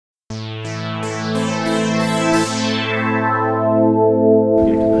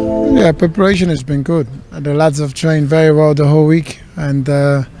Yeah, preparation has been good. The lads have trained very well the whole week, and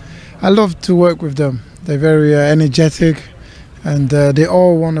I love to work with them. They're very energetic, and they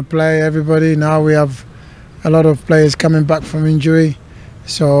all want to play. Everybody. Now we have a lot of players coming back from injury.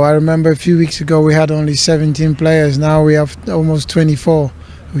 So I remember a few weeks ago we had only 17 players. Now we have almost 24,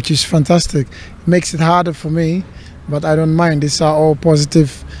 which is fantastic. It makes it harder for me, but I don't mind. These are all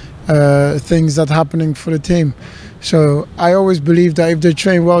positive things that are happening for the team. So I always believe that if they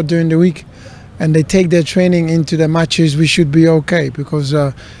train well during the week and they take their training into the matches, we should be okay, because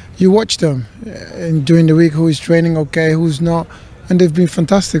you watch them during the week who is training okay, who's not, and they've been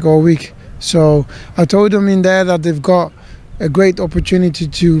fantastic all week. So I told them in there that they've got a great opportunity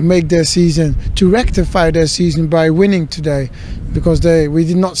to make their season, to rectify their season by winning today, because we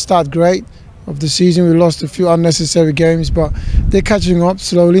did not start great of the season. We lost a few unnecessary games, but they're catching up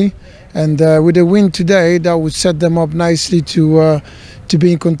slowly. And with a win today, that would set them up nicely to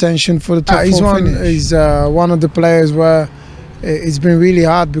be in contention for the top four finish. He's one of the players where it's been really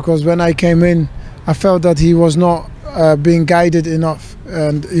hard, because when I came in, I felt that he was not being guided enough,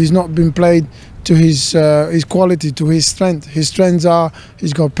 and he's not been played to his quality, to his strength. His strengths are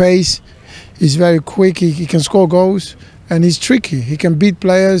he's got pace, he's very quick, he can score goals, and he's tricky. He can beat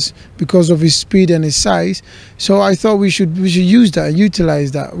players because of his speed and his size. So I thought we should use that and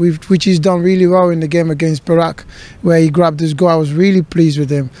utilize that, which he's done really well in the game against Perak, where he grabbed his goal. I was really pleased with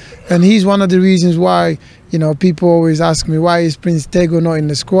him, and he's one of the reasons why, you know, people always ask me, why is Prince Tego not in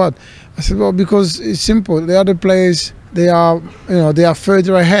the squad? I said, well, because it's simple. The other players, they are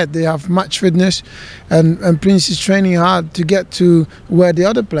further ahead. They have match fitness, and Prince is training hard to get to where the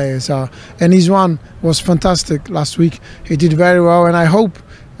other players are. And his one was fantastic last week. He did very well, and I hope,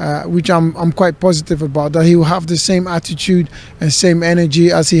 which I'm quite positive about, that he will have the same attitude and same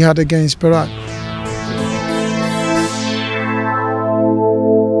energy as he had against Perak.